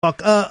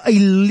A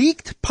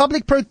leaked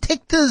public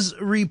protector's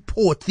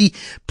report, the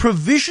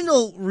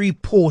provisional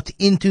report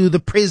into the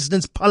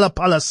president's Phala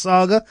Phala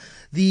saga,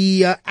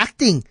 the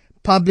acting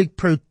public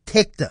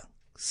protector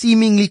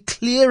seemingly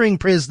clearing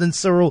President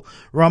Cyril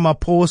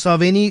Ramaphosa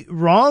of any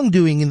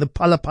wrongdoing in the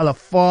Phala Phala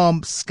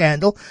farm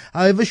scandal.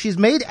 However, she's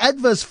made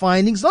adverse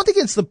findings not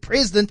against the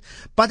president,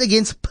 but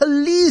against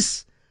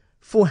police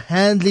for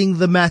handling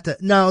the matter.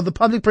 Now, the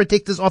Public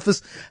Protector's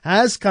Office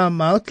has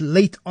come out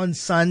late on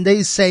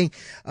Sunday saying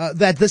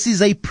that this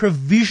is a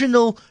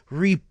provisional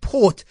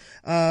report,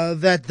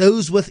 that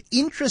those with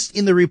interest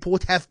in the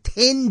report have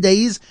 10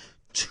 days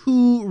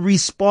to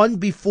respond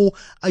before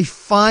a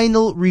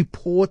final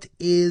report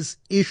is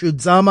issued.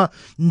 Zama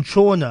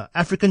Nchona,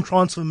 African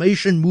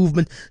Transformation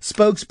Movement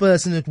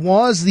spokesperson. It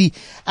was the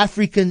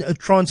African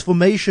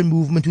Transformation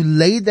Movement who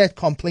laid that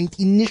complaint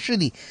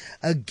initially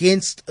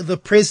against the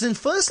president.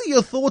 Firstly,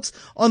 your thoughts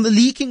on the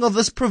leaking of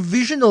this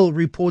provisional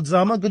report,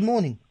 Zama. Good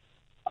morning.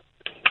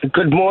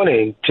 Good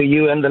morning to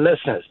you and the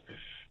listeners.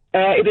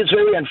 It is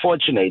very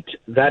unfortunate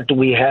that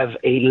we have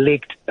a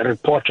leaked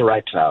report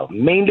right now,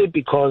 mainly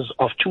because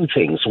of two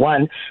things.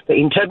 One, the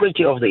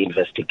integrity of the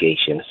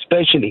investigation,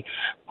 especially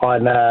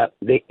on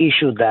the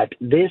issue that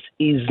this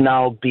is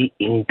now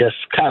being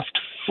discussed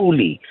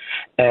fully,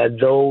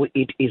 though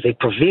it is a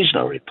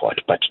provisional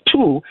report. But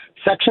two,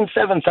 Section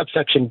 7,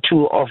 subsection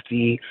 2 of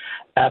the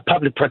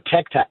Public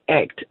Protector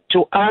Act,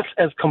 to us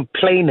as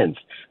complainants,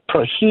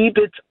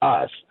 prohibits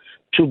us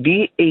to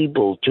be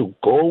able to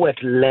go at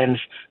length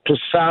to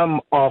some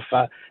of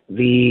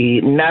the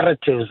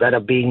narratives that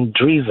are being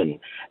driven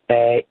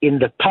in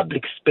the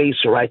public space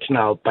right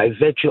now by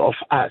virtue of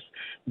us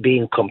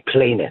being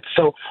complainants.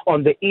 So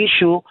on the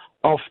issue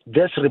of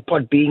this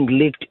report being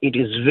leaked, it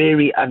is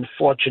very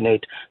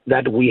unfortunate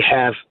that we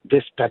have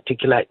this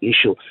particular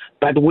issue.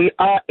 But we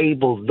are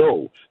able,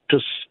 though, to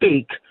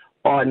speak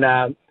on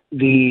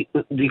the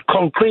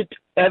concrete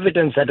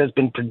evidence that has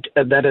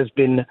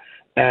been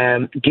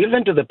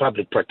given to the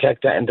Public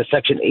Protector and the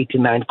Section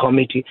 89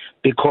 Committee,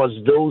 because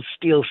those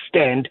still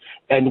stand,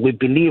 and we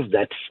believe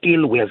that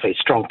still we have a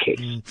strong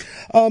case.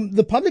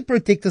 The Public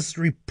Protector's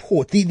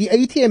report, the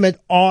ATM had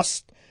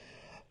asked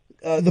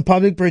the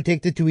Public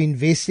Protector to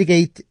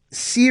investigate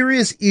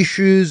serious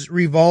issues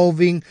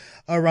revolving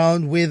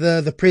around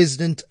whether the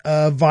president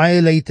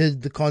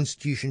violated the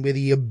Constitution, whether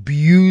he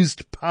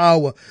abused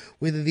power,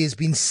 whether there's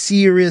been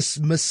serious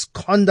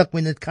misconduct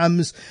when it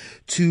comes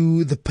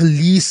to the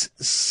police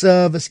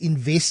service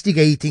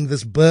investigating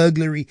this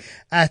burglary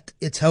at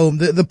its home.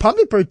 The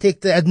Public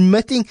Protector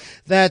admitting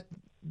that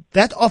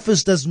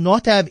office does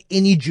not have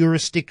any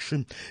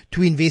jurisdiction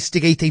to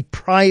investigate a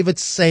private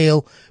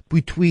sale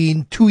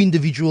between two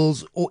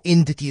individuals or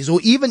entities, or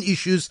even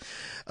issues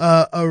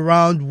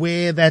around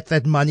where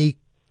that money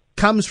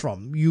comes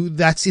from.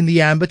 That's in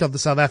the ambit of the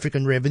South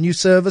African Revenue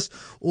Service,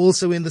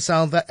 also in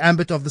the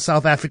ambit of the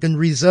South African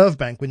Reserve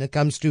Bank when it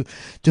comes to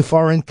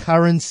foreign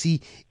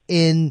currency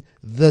in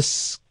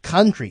this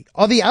country.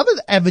 Are there other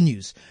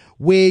avenues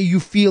where you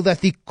feel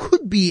that there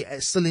could be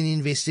still an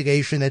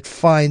investigation that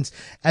finds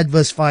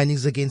adverse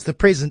findings against the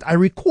president? I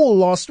recall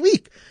last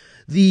week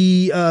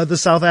the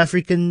South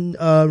African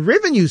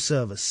Revenue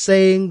Service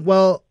saying,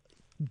 well,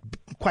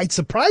 quite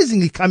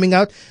surprisingly, coming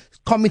out,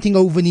 commenting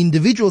over an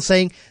individual,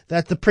 saying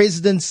that the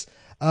president's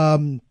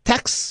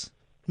tax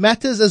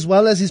matters as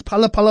well as his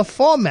Phala Phala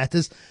farm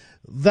matters,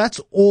 that's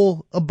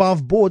all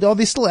above board. Are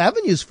there still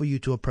avenues for you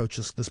to approach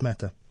this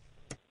matter?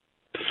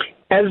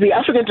 As the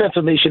African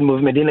Transformation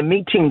Movement, in a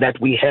meeting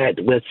that we had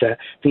with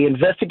the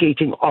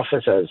investigating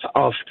officers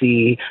of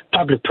the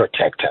Public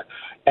Protector,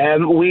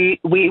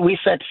 we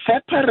said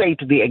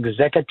separate the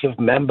Executive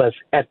Members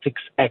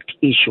Ethics Act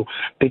issue,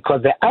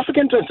 because the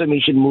African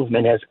Transformation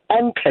Movement has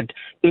anchored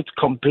its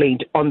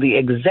complaint on the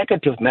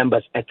Executive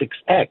Members Ethics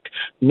Act,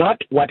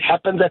 not what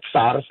happens at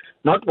SARS,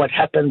 not what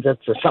happens at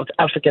the South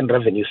African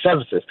Revenue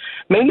Services,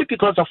 mainly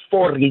because of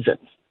 4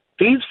 reasons.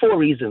 These 4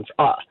 reasons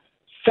are: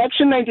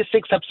 Section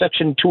 96,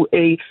 subsection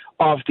 2A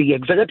of the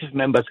Executive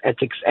Members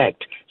Ethics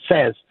Act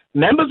says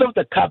members of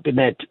the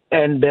cabinet,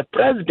 and the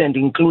president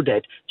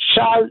included,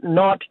 shall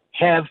not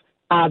have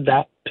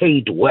other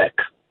paid work.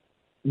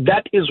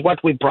 That is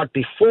what we brought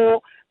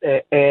before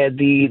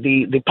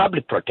the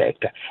Public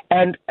Protector.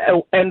 And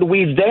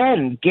we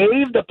then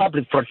gave the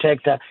Public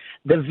Protector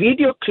the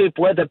video clip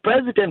where the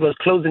president was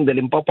closing the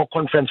Limpopo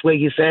conference, where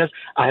he says,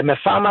 I am a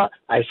farmer,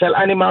 I sell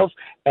animals,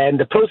 and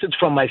the proceeds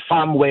from my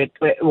farm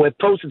were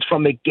proceeds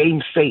from a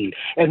game sale.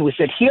 And we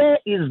said, here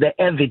is the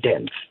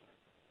evidence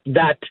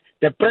that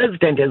the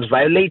president has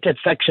violated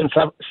Section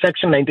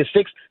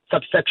 96,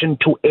 subsection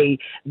 2A.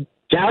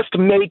 Just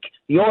make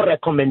your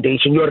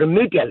recommendation, your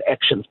remedial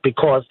actions,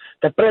 because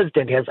the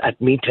president has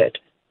admitted.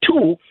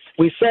 2,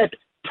 we said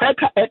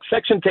PRECA Act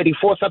Section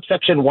 34,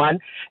 subsection 1,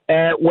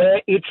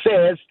 where it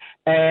says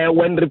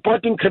when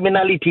reporting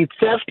criminality,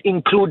 theft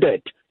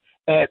included,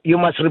 you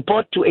must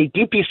report to a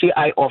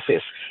DPCI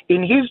office.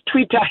 In his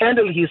Twitter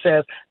handle, he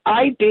says,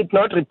 I did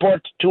not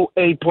report to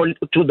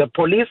the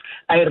police.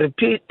 I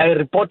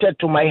reported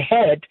to my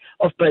head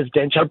of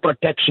Presidential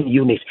Protection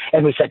Unit.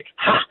 And we said,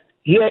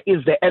 here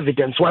is the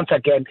evidence. Once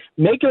again,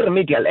 make your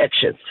remedial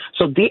actions.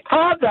 So the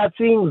other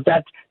things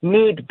that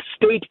need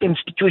state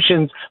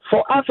institutions,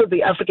 for us as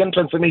the African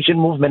Transformation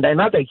Movement,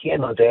 another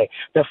here and there,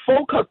 the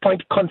focal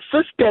point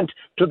consistent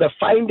to the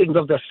findings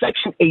of the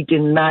Section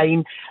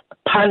 89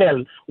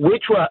 panel,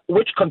 which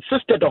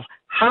consisted of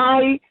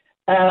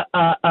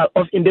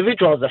of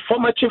individuals, a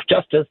former Chief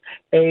Justice,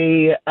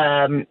 a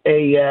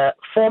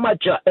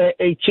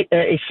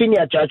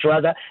senior judge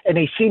rather, and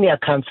a senior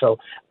counsel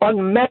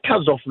on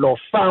matters of law,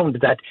 found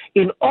that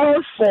in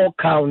all 4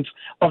 counts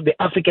of the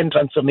African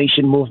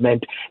Transformation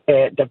Movement,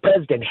 the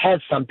president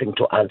has something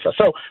to answer.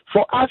 So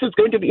for us, it's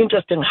going to be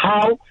interesting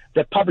how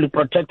the public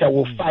protector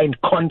will find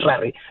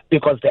contrary,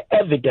 because the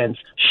evidence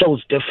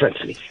shows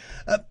differently.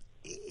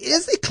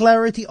 Is there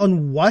clarity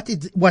on what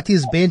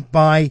is meant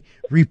by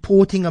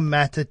reporting a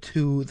matter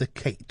to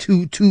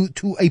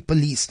a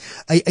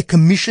police, a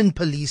commissioned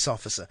police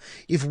officer?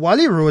 If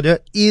Wally Rhoode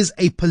is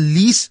a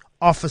police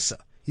officer,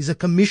 he's a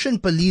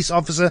commissioned police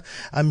officer,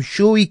 I'm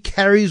sure he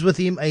carries with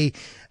him a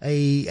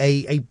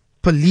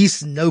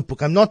police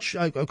notebook. I'm not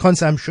sure, I can't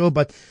say I'm sure,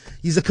 but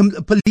he's a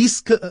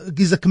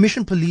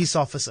commissioned police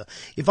officer.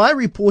 If I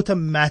report a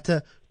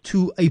matter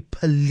to a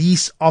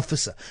police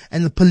officer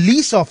and the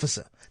police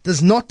officer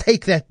does not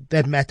take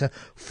that matter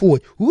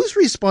forward, whose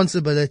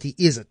responsibility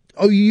is it?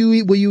 Were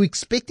you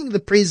expecting the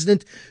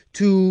president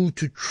to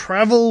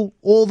travel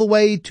all the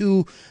way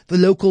to the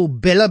local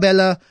Bella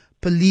Bella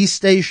police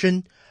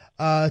station,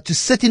 to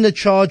sit in a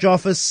charge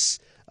office,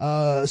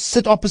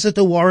 sit opposite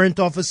a warrant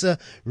officer,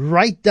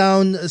 write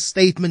down a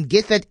statement,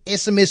 get that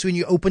SMS when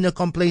you open a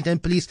complaint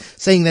and police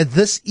saying that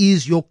this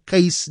is your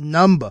case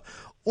number?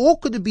 Or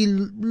could it be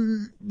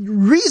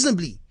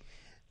reasonably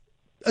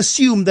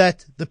assume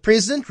that the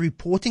president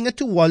reporting it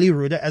to Wally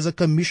Rhoode as a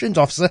commissioned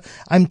officer,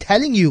 I'm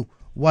telling you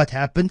what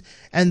happened,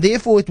 and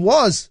therefore it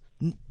was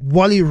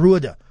Wally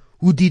Rhoode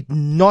who did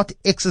not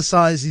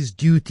exercise his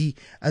duty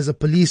as a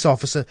police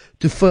officer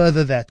to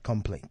further that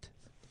complaint?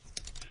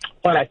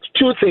 All right,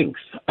 2 things.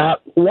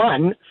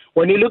 One,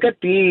 when you look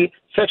at the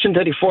Section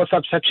 34,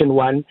 subsection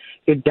 1,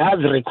 it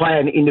does require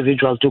an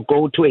individual to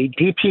go to a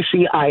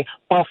DPCI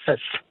office.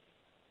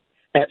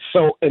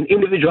 So an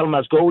individual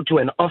must go to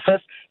an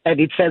office, and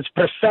it says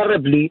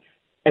preferably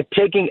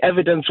taking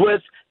evidence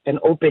with and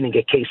opening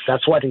a case.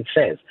 That's what it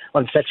says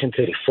on Section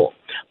 34.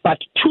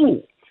 But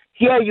 2,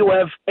 here you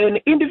have an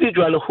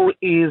individual who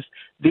is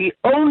the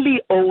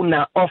only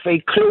owner of a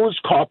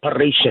closed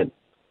corporation,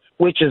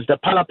 which is the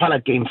Phala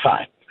Phala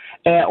GameFi,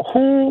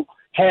 who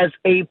has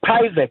a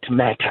private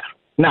matter.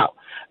 Now,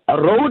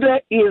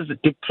 Rhoode is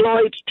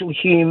deployed to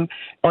him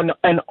on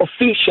an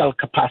official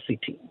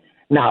capacity.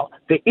 Now,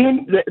 the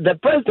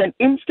president,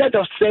 instead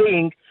of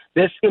saying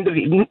this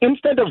individual,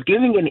 instead of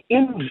giving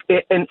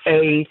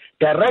a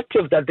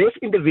directive that this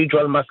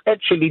individual must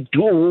actually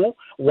do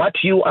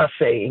what you are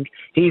saying,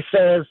 he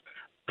says,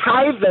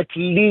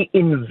 privately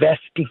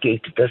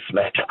investigate this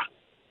matter.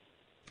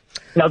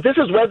 Now, this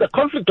is where the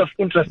conflict of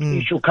interest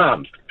issue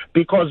comes,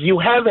 because you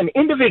have an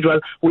individual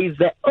who is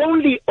the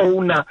only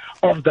owner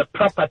of the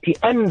property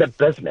and the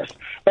business.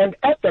 And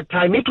at the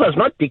time, it was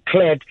not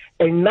declared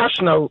a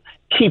national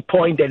key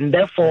point, and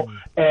therefore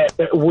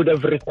would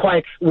have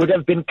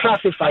been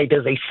classified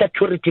as a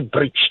security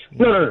breach.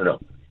 No.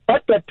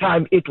 At that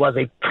time, it was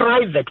a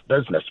private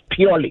business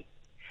purely.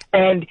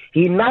 And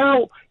he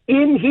now,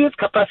 in his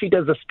capacity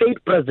as a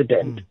state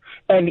president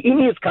and in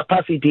his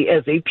capacity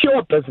as a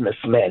pure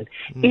businessman,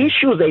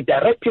 issues a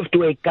directive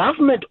to a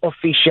government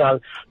official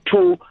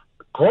to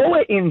go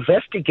and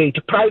investigate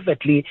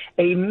privately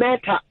a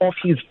matter of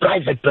his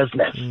private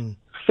business.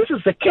 This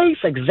is the case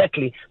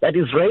exactly that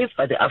is raised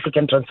by the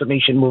African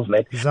Transformation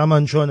Movement.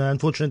 Zaman Shona,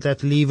 unfortunately, I have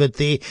to leave it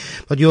there.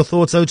 But your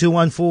thoughts,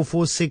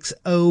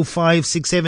 0214460567.